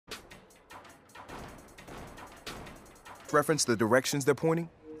cross-reference the directions they're pointing?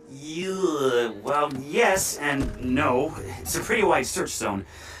 Well, yes and no. It's a pretty wide search zone.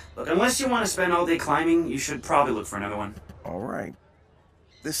 Look, unless you want to spend all day climbing, you should probably look for another one. All right.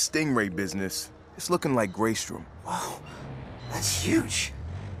 This Stingray business, it's looking like Greystrom. Whoa, that's huge.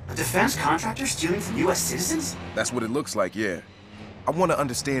 A defense contractor stealing from U.S. citizens? That's what it looks like, yeah. I want to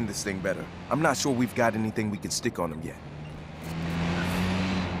understand this thing better. I'm not sure we've got anything we can stick on them yet.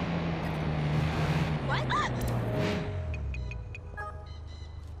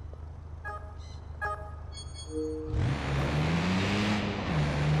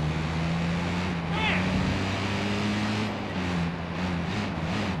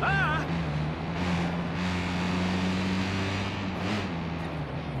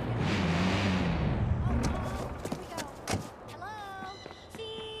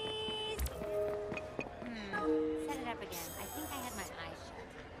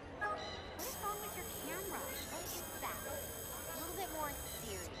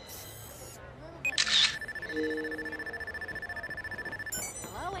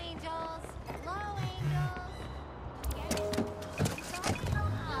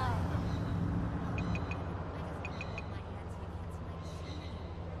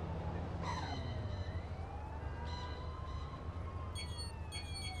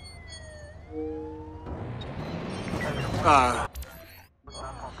 What?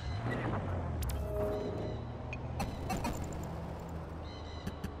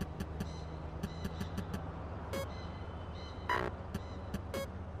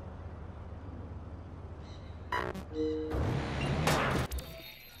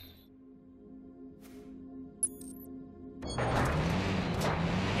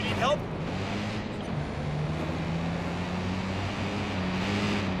 You need help?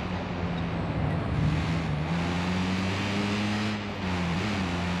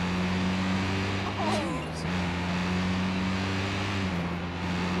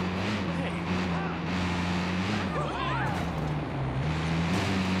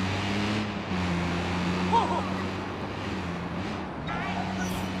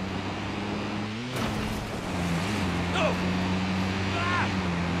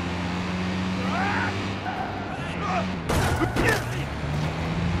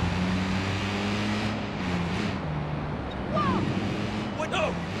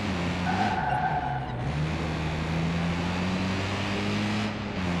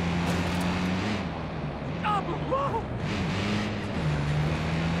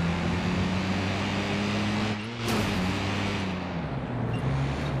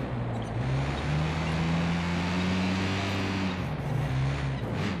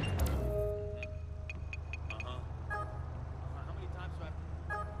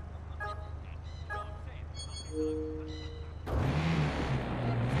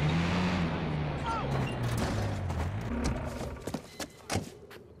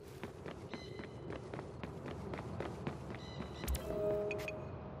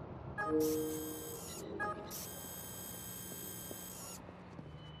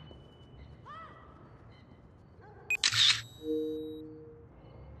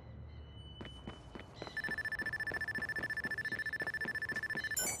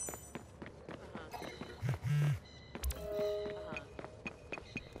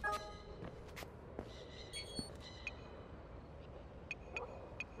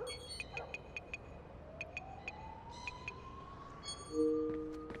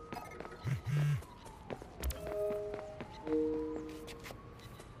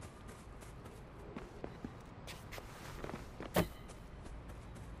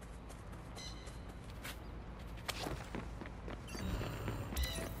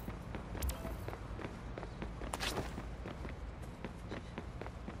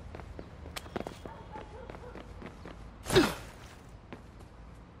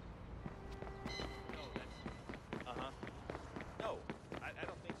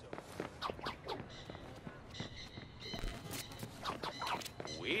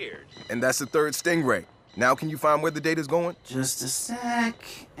 And that's the third Stingray. Now can you find where the data's going? Just a sec,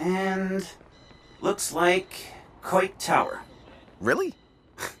 and looks like Coit Tower. Really?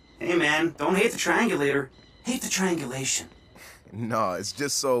 Hey man, don't hate the triangulator, hate the triangulation. No, it's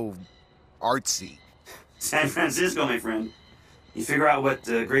just so artsy. San Francisco, my friend. You figure out what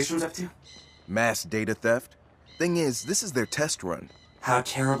Graystrom's up to? Mass data theft? Thing is, this is their test run. How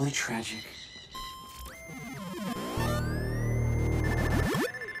terribly tragic.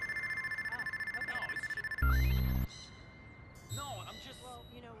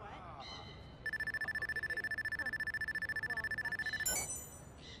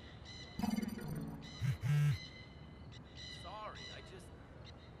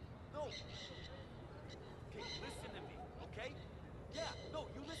 okay? Yeah, no,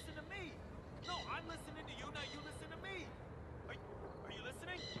 you listen to me. No, I'm listening to you, now you listen to me. Are you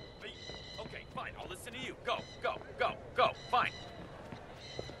listening? Okay, fine, I'll listen to you. Go, go, go, go, fine.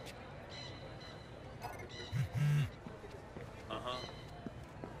 How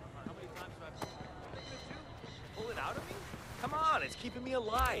many times do I have to pull it out of me? Come on, it's keeping me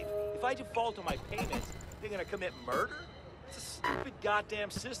alive. If I default on my payments, they're gonna commit murder? It's a stupid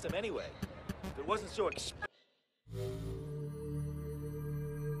goddamn system anyway. If it wasn't so expensive.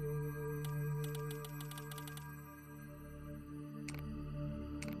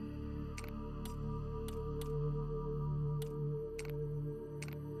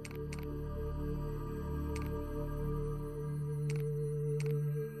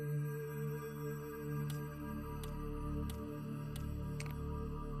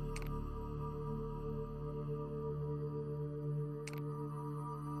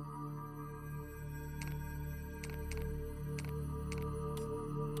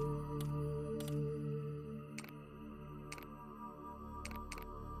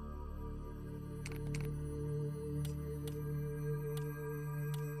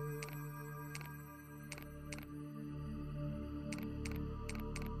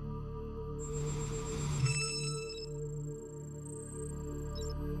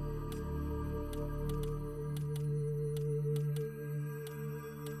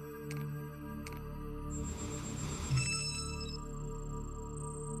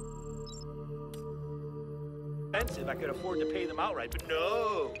 I could afford to pay them outright, but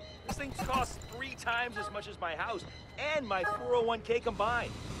no! This thing costs 3 times as much as my house and my 401k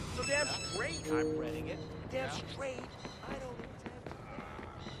combined. So damn straight I'm renting it. Damn straight I don't intend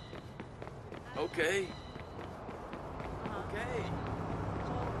to. Okay. Okay.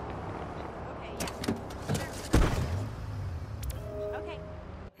 Okay, yeah. Sure. Okay.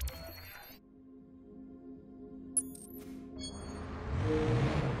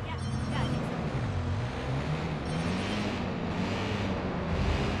 Yeah, I think so.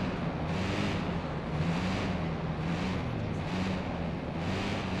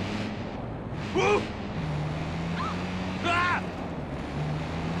 Woo! Ah!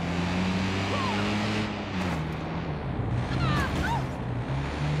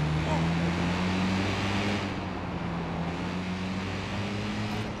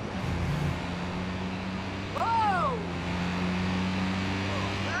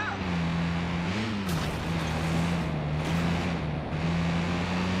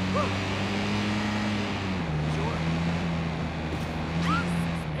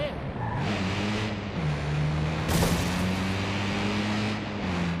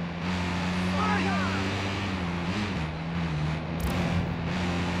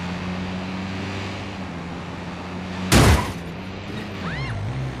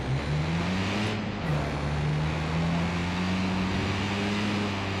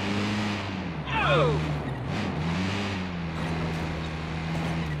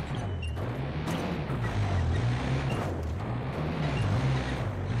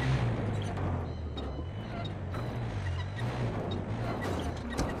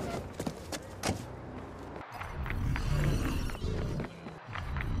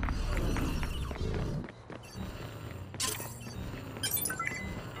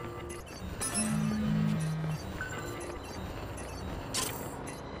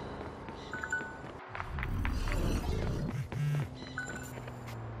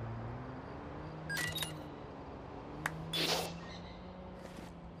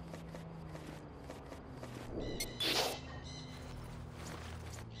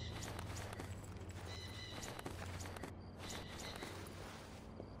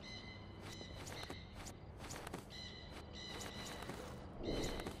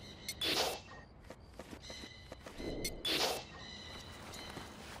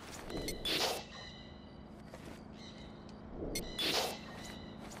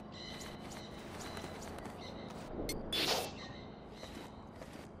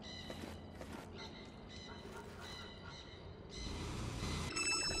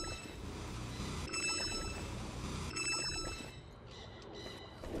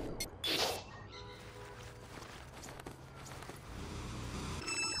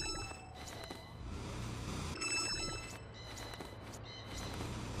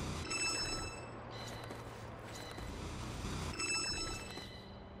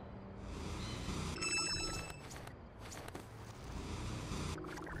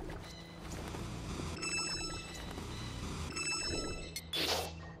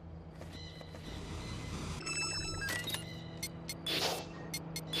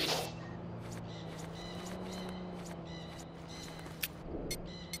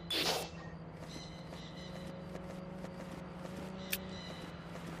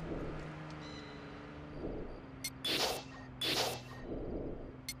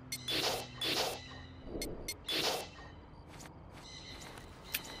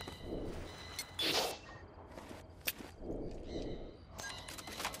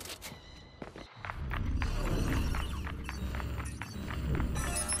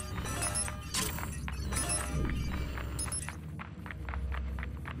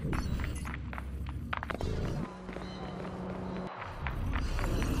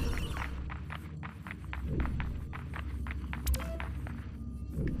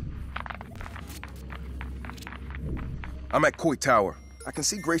 I'm at Coit Tower. I can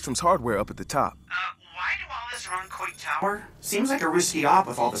see Graystrom's hardware up at the top. Why do all this around Coit Tower? Seems like a risky op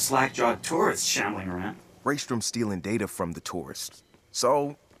with all the slack-jawed tourists shambling around. Graystrom's stealing data from the tourists.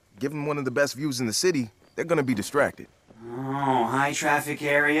 So, given one of the best views in the city, they're gonna be distracted. Oh, high traffic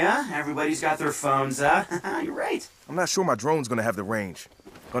area. Everybody's got their phones out. You're right. I'm not sure my drone's gonna have the range.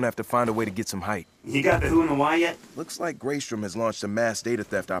 Gonna have to find a way to get some height. You got the who and the why yet? Looks like Graystrom has launched a mass data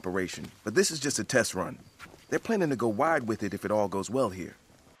theft operation, but this is just a test run. They're planning to go wide with it if it all goes well here.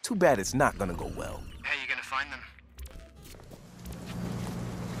 Too bad it's not gonna go well. How you gonna find them?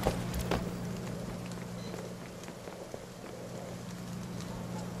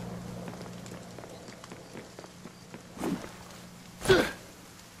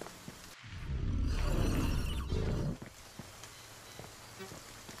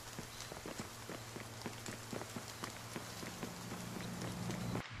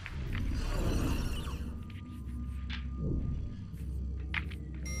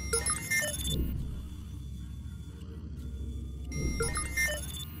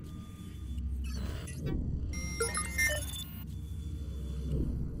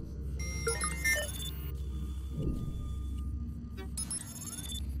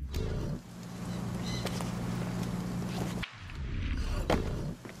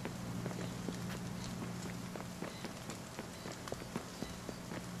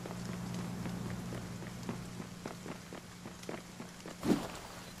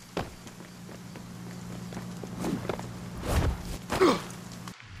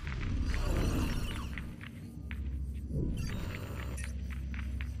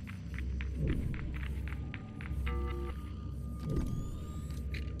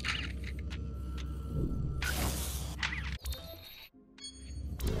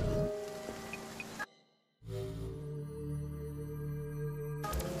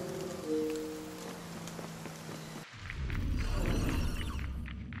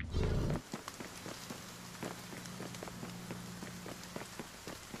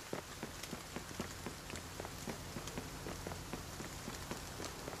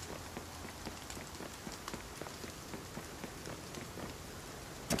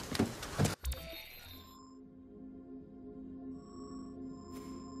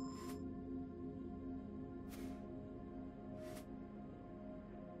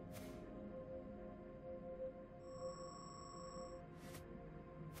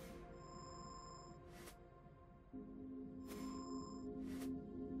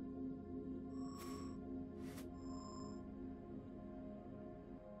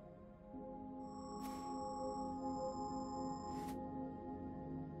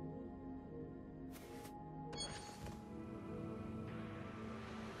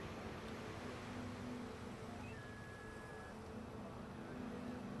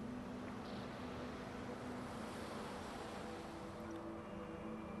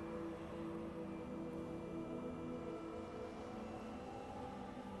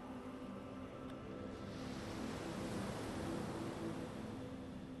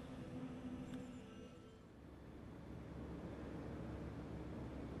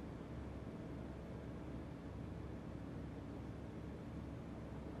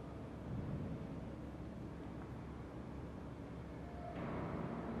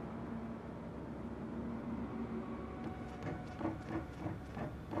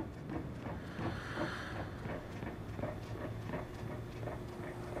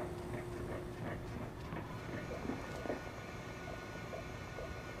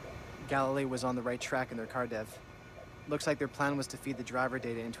 Galilee was on the right track in their car dev. Looks like their plan was to feed the driver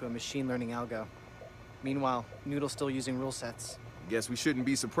data into a machine learning algo. Meanwhile, Noodle's still using rule sets. Guess we shouldn't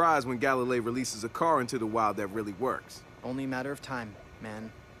be surprised when Galilei releases a car into the wild that really works. Only a matter of time,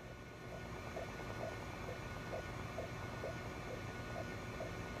 man.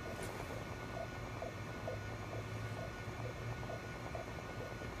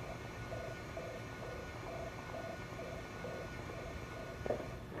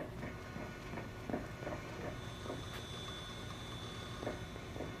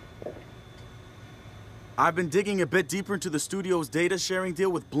 I've been digging a bit deeper into the studio's data sharing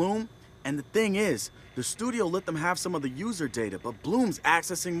deal with Bloom, and the thing is, the studio let them have some of the user data, but Bloom's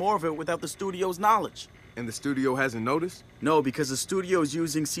accessing more of it without the studio's knowledge. And the studio hasn't noticed? No, because the studio's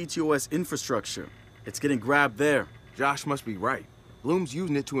using CTOS infrastructure. It's getting grabbed there. Josh must be right. Bloom's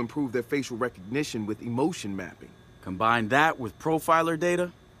using it to improve their facial recognition with emotion mapping. Combine that with profiler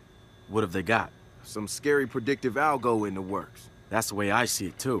data, what have they got? Some scary predictive algo in the works. That's the way I see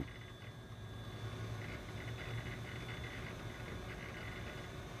it, too.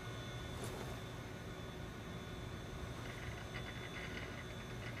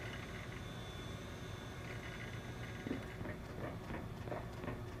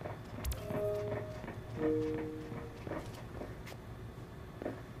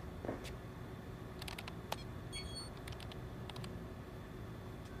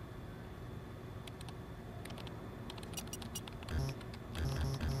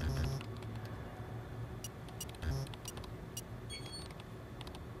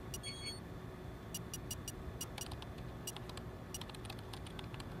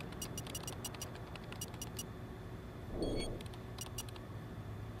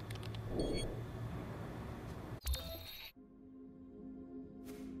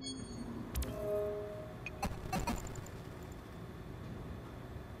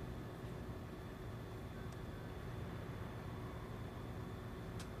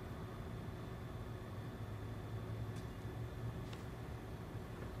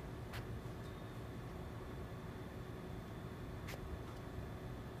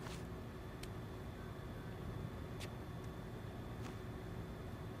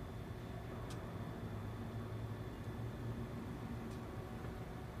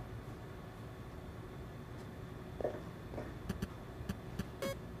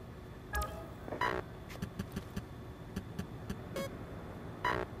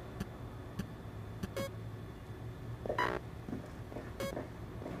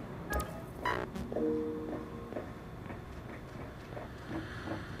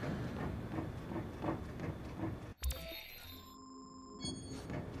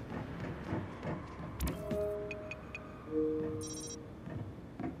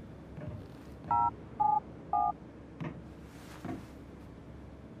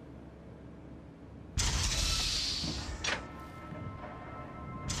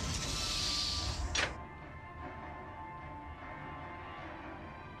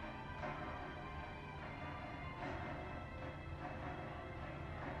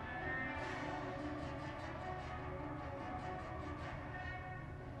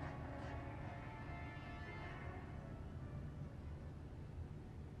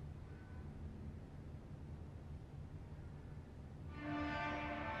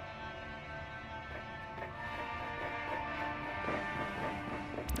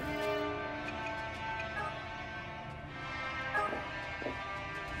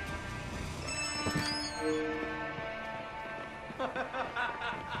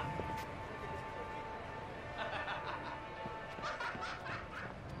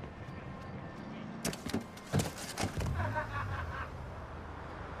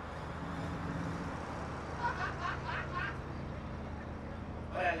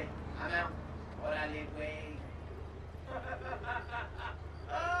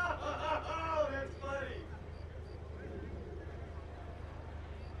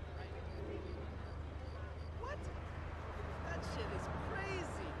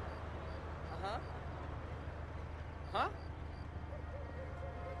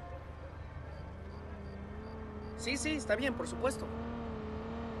 Sí, sí, está bien, por supuesto.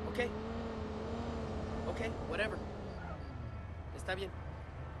 Ok. Ok, whatever. Está bien.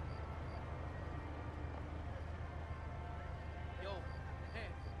 Yo, hey.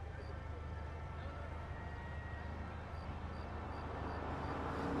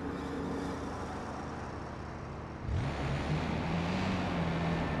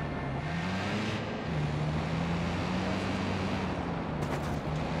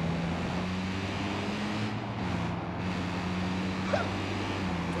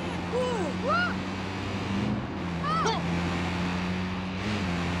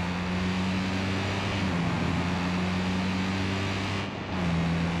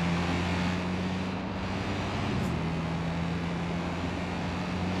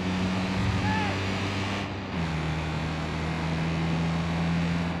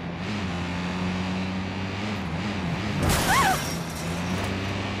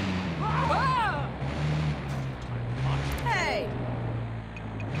 Hey!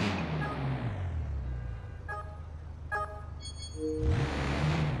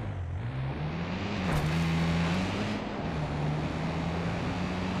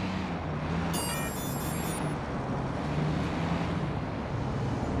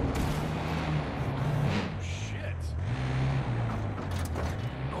 Shit.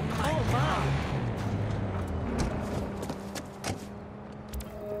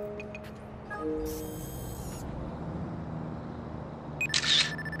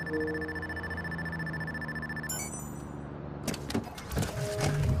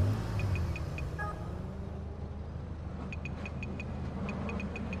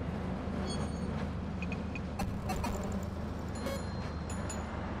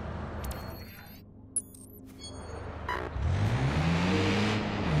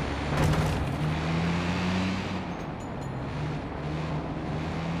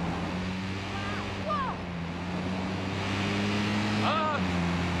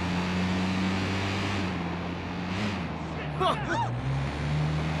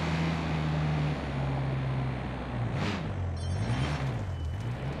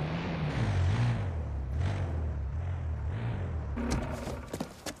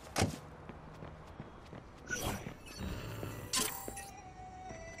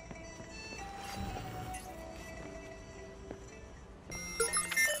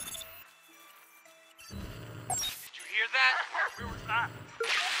 Did you hear that? Where was that?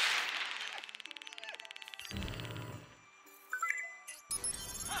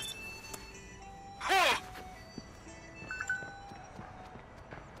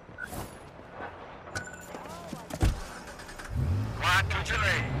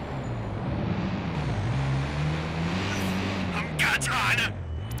 I'm got